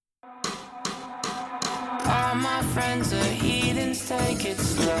friends are heathens, take it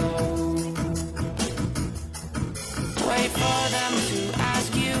slow. Wait for them to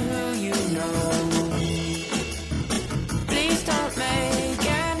ask you who you know. Please don't make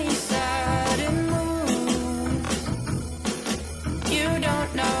any sudden moves. You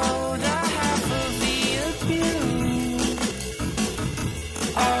don't know the half of the abuse.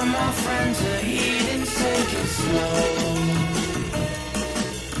 All my friends are heathens, take it slow.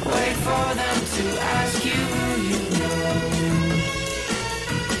 Wait for them to ask you